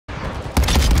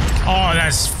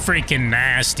that's freaking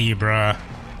nasty, bruh.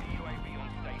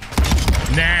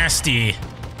 Nasty.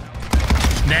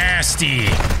 Nasty.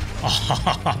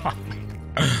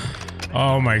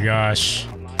 Oh my gosh.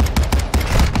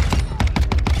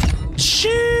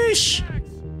 Sheesh.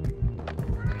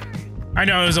 I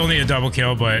know it was only a double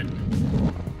kill, but I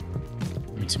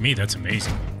mean, to me, that's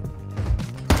amazing.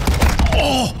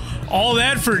 Oh, all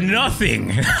that for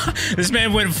nothing. This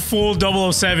man went full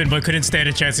 007, but couldn't stand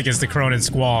a chance against the Cronen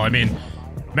Squall. I mean,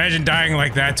 imagine dying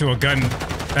like that to a gun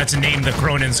that's named the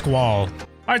Cronen Squall.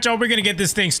 Alright, y'all, we're gonna get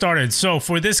this thing started. So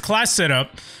for this class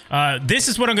setup, this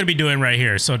is what I'm gonna be doing right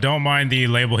here. So don't mind the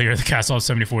label here, the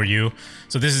𝗧𝗨𝗥𝗕𝗦.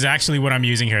 So this is actually what I'm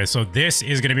using here. So this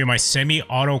is gonna be my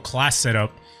semi-auto class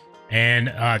setup. And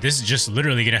this is just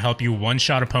literally going to help you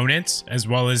one-shot opponents as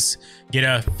well as get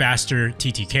a faster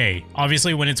TTK.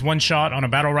 Obviously, when it's one shot on a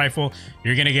battle rifle,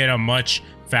 you're going to get a much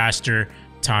faster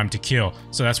time to kill.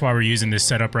 So that's why we're using this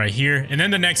setup right here. And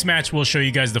then the next match, we'll show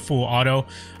you guys the full auto.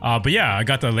 But yeah, I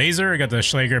got the laser, I got the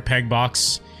𝗧𝗨𝗥𝗕𝗢𝗠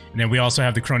box, and then we also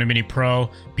have the Cronen Mini Pro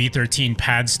B13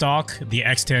 pad stock, the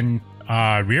X10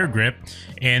 rear grip,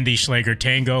 and the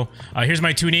𝗧𝗨𝗥𝗕𝗢𝗠. Here's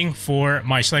my tuning for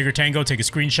my 𝗧𝗨𝗥𝗕𝗢𝗠. Take a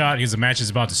screenshot because the match is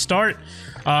about to start.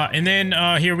 And then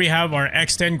here we have our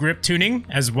X10 grip tuning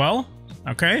as well.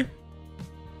 Okay.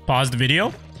 Pause the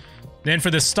video. Then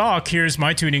for the stock, here's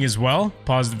my tuning as well.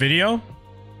 Pause the video.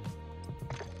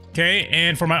 Okay,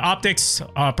 and for my optics,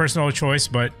 personal choice,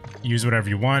 but use whatever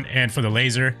you want. And for the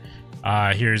laser,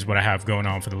 here's what I have going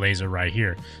on for the laser right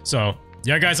here. So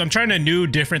yeah, guys, I'm trying a new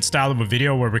different style of a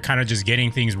video where we're kind of just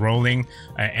getting things rolling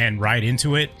and right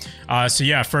into it. So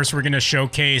yeah, first we're going to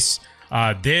showcase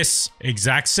this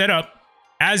exact setup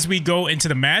as we go into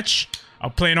the match.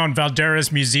 I'm playing on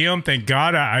Valderas Museum. Thank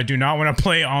God I do not want to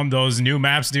play on those new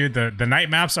maps, dude. The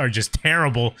night maps are just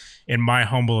terrible in my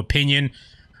humble opinion.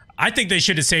 I think they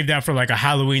should have saved that for like a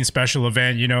Halloween special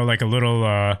event, you know, like a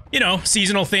little, you know,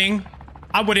 seasonal thing.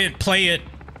 I wouldn't play it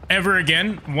ever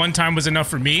again. One time was enough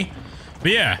for me.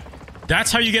 But yeah,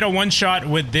 that's how you get a one-shot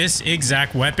with this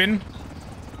exact weapon.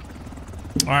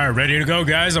 Alright, ready to go,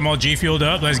 guys. I'm all G-fueled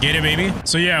up. Let's get it, baby.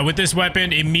 So yeah, with this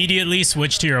weapon, immediately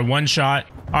switch to your one-shot.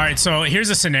 Alright, so here's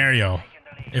a scenario.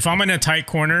 If I'm in a tight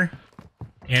corner,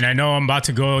 and I know I'm about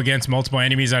to go against multiple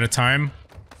enemies at a time,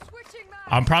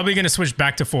 I'm probably going to switch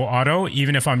back to full auto,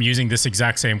 even if I'm using this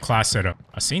exact same class setup.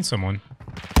 I've seen someone.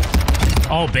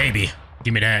 Oh, baby.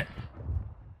 Give me that.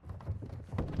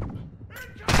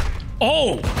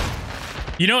 Oh!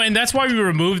 You know, and that's why we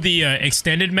removed the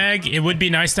extended mag. It would be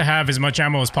nice to have as much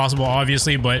ammo as possible,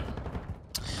 obviously, but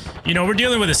you know, we're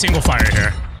dealing with a single fire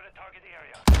here.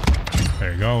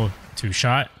 There you go. Two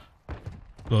shot.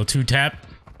 Little two tap.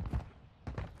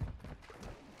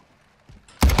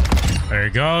 There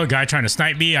you go. Guy trying to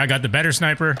snipe me. I got the better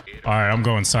sniper. Alright, I'm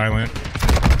going silent.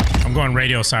 I'm going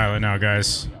radio silent now,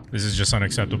 guys. This is just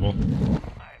unacceptable.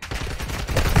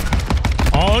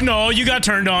 Oh no, you got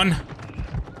turned on.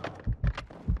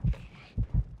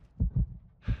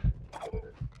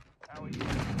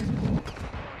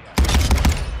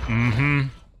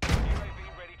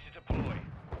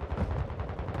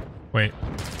 Wait.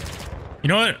 You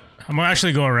know what? I'm gonna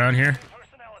actually go around here.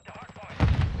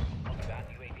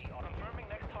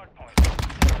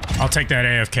 I'll take that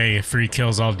AFK. Free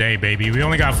kills all day, baby. We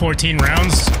only got 14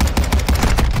 rounds.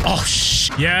 Oh,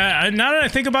 yeah, now that I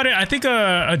think about it, I think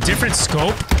a different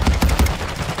scope...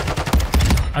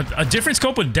 A different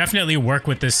scope would definitely work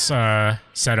with this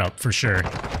setup, for sure.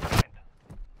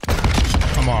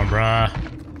 Come on, bruh.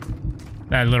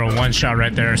 That little one-shot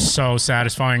right there is so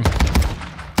satisfying.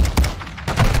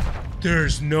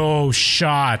 There's no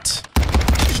shot.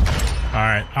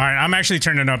 Alright, I'm actually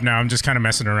turning up now. I'm just kind of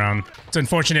messing around. It's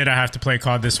unfortunate I have to play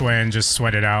COD this way and just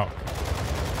sweat it out.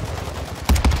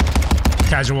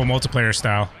 Casual multiplayer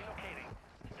style.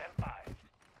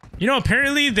 You know,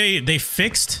 apparently they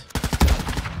fixed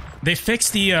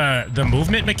the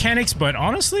movement mechanics, but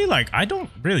honestly, like, I don't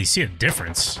really see a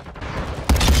difference.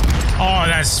 Oh,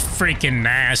 that's freaking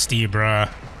nasty, bruh.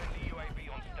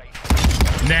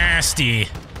 Nasty.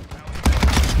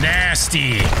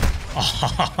 Nasty.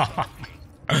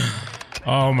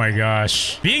 Oh my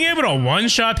gosh. Being able to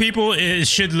one-shot people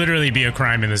should literally be a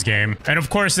crime in this game. And of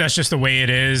course, that's just the way it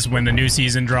is. When the new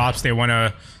season drops, they want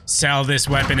to sell this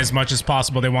weapon as much as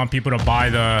possible. They want people to buy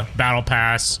the battle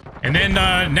pass. And then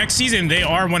next season, they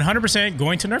are 100%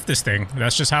 going to nerf this thing.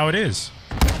 That's just how it is.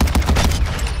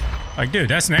 Like, dude,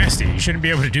 that's nasty. You shouldn't be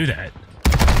able to do that.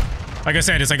 Like I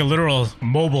said, it's like a literal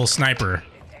mobile sniper.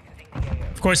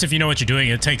 Of course, if you know what you're doing,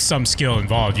 it takes some skill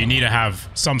involved. You need to have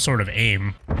some sort of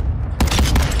aim.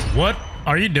 What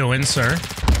are you doing, sir?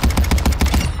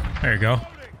 There you go.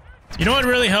 You know what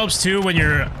really helps too when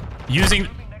you're using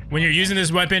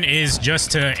this weapon is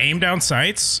just to aim down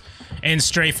sights and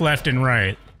strafe left and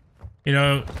right. You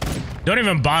know, don't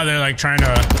even bother like trying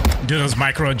to do those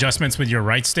micro adjustments with your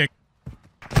right stick.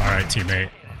 All right,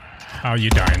 teammate. How you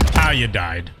dying? How you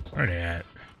died? Where they at?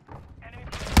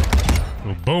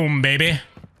 Oh, boom, baby.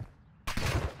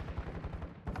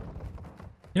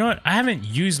 You know what? I haven't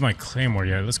used my claymore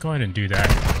yet. Let's go ahead and do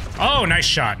that. Oh, nice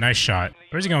shot. Nice shot.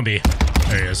 Where's he gonna be?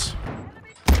 There he is.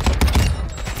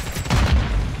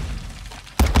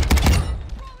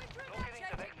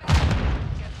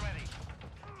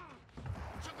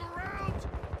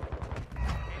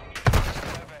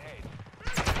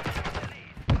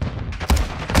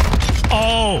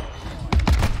 Oh!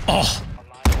 Oh!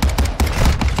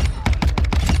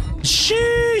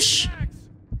 Sheesh!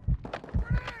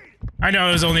 I know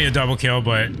it was only a double kill,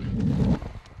 but... I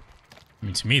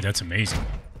mean, to me, that's amazing.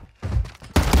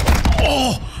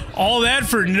 Oh! All that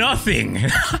for nothing!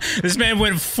 This man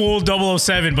went full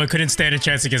 007, but couldn't stand a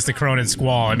chance against the Cronen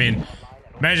Squall. I mean,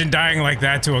 imagine dying like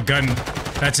that to a gun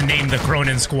that's named the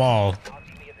Cronen Squall.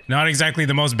 Not exactly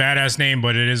the most badass name,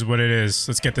 but it is what it is.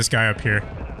 Let's get this guy up here.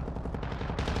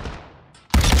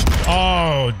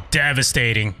 Oh,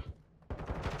 devastating.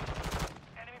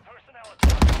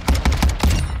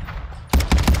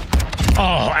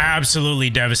 Oh, absolutely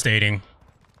devastating.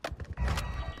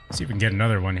 Let's see if we can get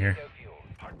another one here.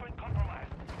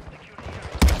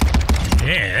 Yeah,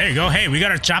 there you go. Hey, we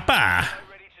got our chopper.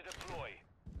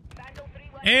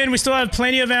 And we still have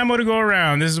plenty of ammo to go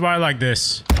around. This is why I like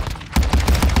this.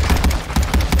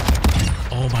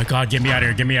 Oh my god, get me out of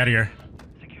here. Get me out of here.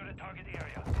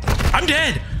 I'm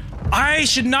dead. I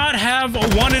should not have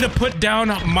wanted to put down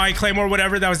my claymore,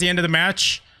 whatever. That was the end of the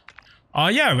match.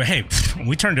 Yeah, but hey,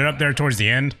 we turned it up there towards the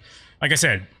end. Like I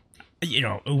said, you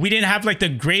know, we didn't have like the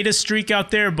greatest streak out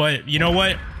there, but you know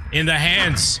what? In the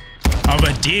hands of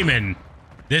a demon,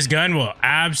 this gun will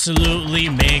absolutely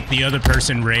make the other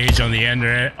person rage on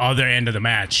the other end of the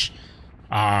match.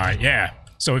 Yeah.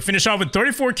 So we finished off with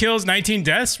 34 kills, 19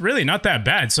 deaths. Really not that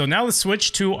bad. So now let's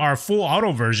switch to our full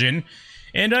auto version.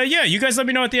 And yeah, you guys let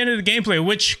me know at the end of the gameplay,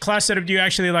 which class setup do you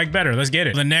actually like better? Let's get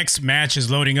it. The next match is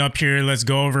loading up here. Let's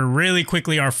go over really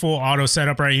quickly our full auto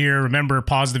setup right here. Remember,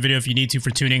 pause the video if you need to for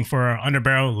tuning for our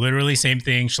underbarrel. Literally same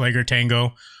thing, Schlager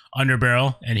Tango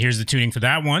underbarrel. And here's the tuning for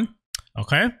that one.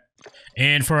 Okay.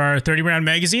 And for our 30 round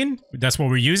magazine, that's what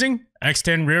we're using.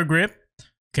 X10 rear grip.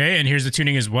 Okay, and here's the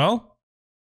tuning as well.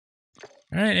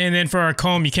 All right, and then for our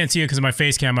comb, you can't see it because of my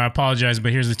face cam. I apologize,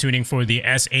 but here's the tuning for the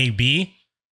SAB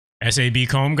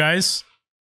comb, guys.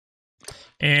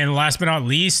 And last but not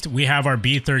least, we have our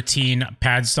B13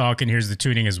 pad stock, and here's the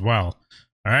tuning as well.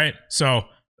 All right, so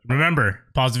remember,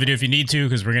 pause the video if you need to,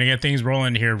 because we're gonna get things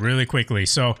rolling here really quickly.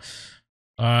 So,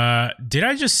 did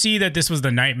I just see that this was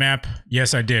the night map?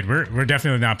 Yes, I did. We're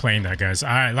definitely not playing that, guys.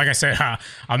 Like I said,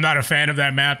 I'm not a fan of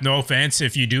that map. No offense.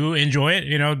 If you do enjoy it,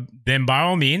 you know, then by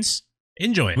all means,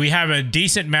 enjoy it. We have a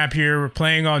decent map here. We're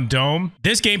playing on Dome.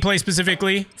 This gameplay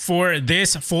specifically for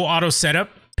this full auto setup,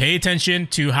 pay attention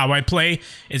to how I play.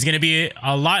 It's going to be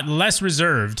a lot less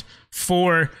reserved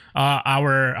for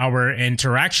our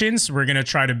interactions. We're going to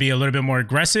try to be a little bit more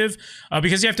aggressive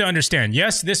because you have to understand,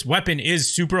 yes, this weapon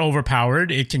is super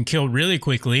overpowered. It can kill really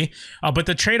quickly, but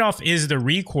the trade-off is the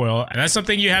recoil. And that's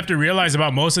something you have to realize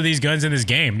about most of these guns in this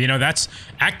game. You know, that's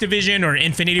Activision or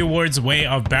Infinity Ward's way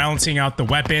of balancing out the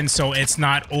weapon so it's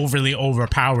not overly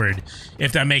overpowered,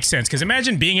 if that makes sense. Because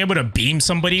imagine being able to beam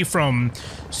somebody from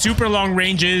super long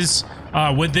ranges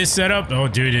with this setup. Oh,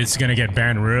 dude, it's going to get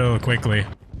banned real quickly.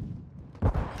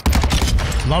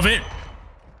 Love it.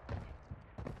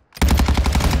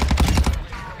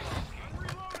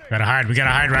 Gotta hide. We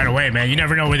gotta hide right away, man. You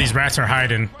never know where these rats are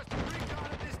hiding.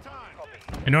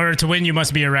 In order to win, you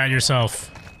must be a rat yourself.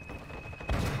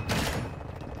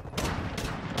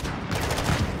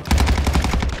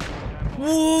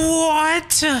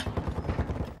 What?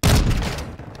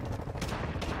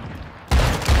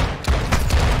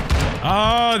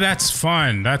 Oh, that's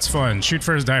fun. That's fun. Shoot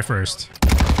first, die first.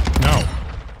 No.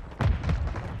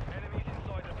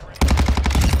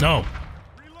 No.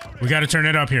 We gotta turn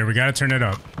it up here. We gotta turn it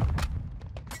up.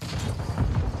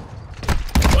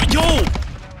 Yo!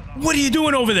 What are you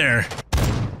doing over there?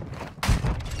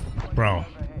 Bro.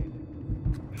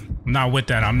 I'm not with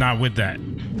that. I'm not with that.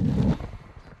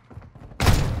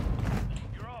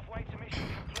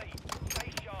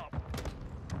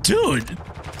 Dude!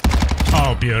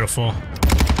 Oh, beautiful.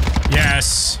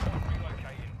 Yes.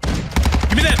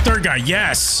 Give me that third guy.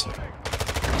 Yes.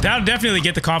 That'll definitely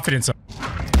get the confidence up.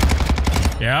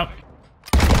 Yep.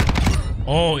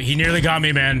 Oh, he nearly got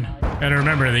me, man. Gotta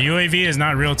remember, the UAV is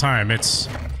not real time. It's...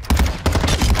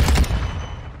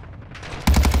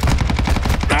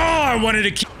 Oh, I wanted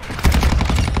to keep...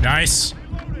 Nice.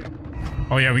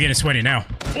 Oh yeah, we're getting sweaty now.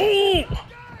 Oh!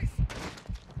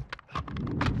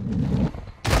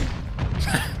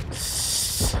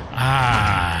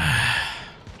 Ah.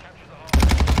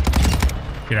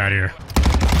 Get out of here.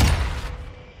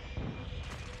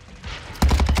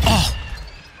 Oh!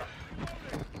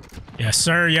 Yes,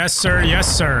 sir. Yes, sir.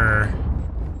 Yes, sir.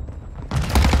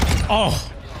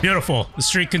 Oh, beautiful. The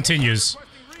streak continues.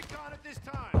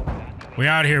 We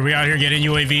out here. We out here getting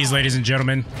UAVs, ladies and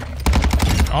gentlemen.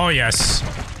 Oh, yes.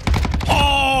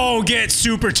 Oh, get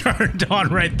super turned on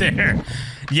right there.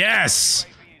 Yes.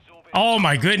 Oh,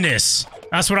 my goodness.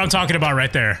 That's what I'm talking about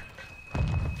right there. All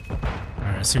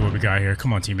right, let's see what we got here.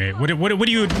 Come on, teammate. What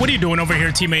are you doing over here,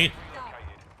 teammate?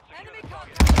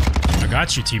 I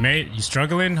got you, teammate. You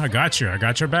struggling? I got you. I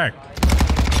got your back.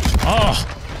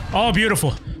 Oh,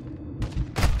 beautiful.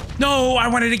 No, I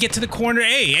wanted to get to the corner.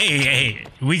 Hey.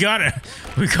 We got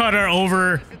our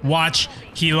Overwatch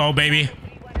helo, baby.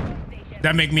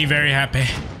 That make me very happy.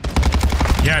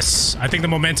 Yes, I think the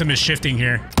momentum is shifting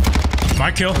here.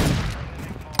 My kill.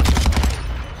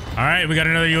 All right, we got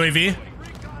another UAV.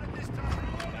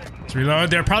 Let's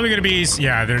reload. They're probably gonna be...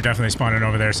 Yeah, they're definitely spawning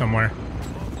over there somewhere.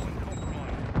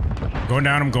 Going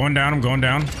down, I'm going down, I'm going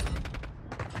down.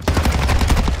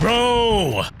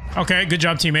 Bro! Okay, good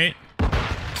job, teammate.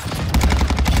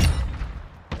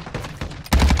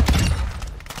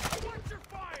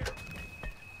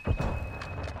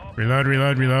 Reload,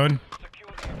 reload, reload.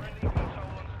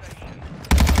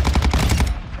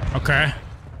 Okay.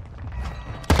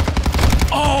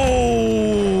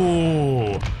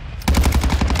 Oh!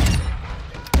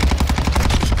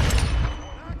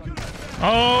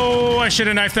 Oh, I should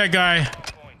have knifed that guy.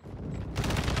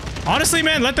 Honestly,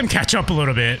 man, let them catch up a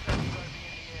little bit.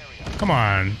 Come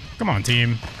on. Come on,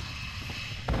 team.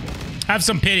 Have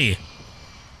some pity.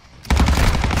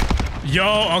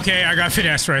 Yo, okay, I got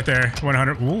finesse right there.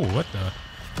 100. Ooh, what the?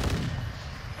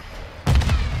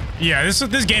 Yeah,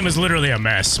 this game is literally a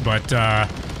mess, but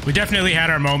we definitely had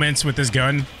our moments with this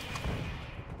gun.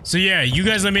 So yeah, you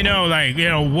guys let me know, like, you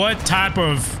know, what type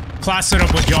of class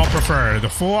setup would y'all prefer? The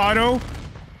full auto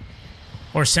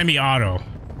or semi-auto?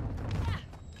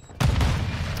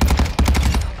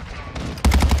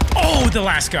 Oh, the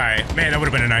last guy. Man, that would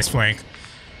have been a nice flank.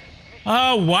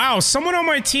 Oh, wow. Someone on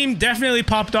my team definitely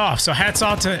popped off. So hats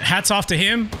off to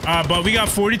him. But we got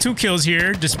 42 kills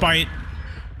here despite...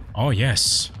 Oh,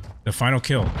 yes. The final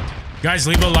kill. Guys,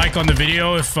 leave a like on the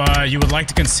video if you would like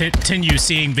to continue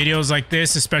seeing videos like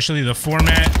this, especially the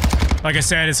format. Like I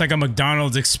said, it's like a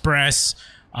McDonald's Express,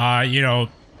 you know,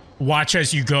 watch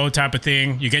as you go type of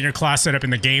thing. You get your class set up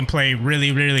in the gameplay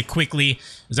really, really quickly.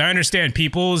 As I understand,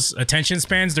 people's attention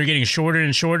spans, they're getting shorter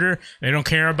and shorter. They don't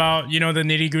care about, you know, the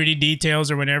nitty-gritty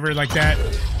details or whatever like that.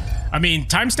 I mean,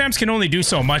 timestamps can only do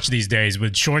so much these days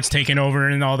with shorts taking over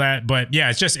and all that. But yeah,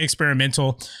 it's just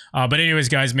experimental. But anyways,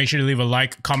 guys, make sure to leave a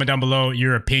like, comment down below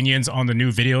your opinions on the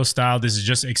new video style. This is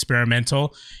just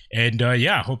experimental. And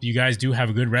yeah, hope you guys do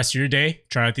have a good rest of your day.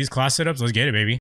 Try out these class setups. Let's get it, baby.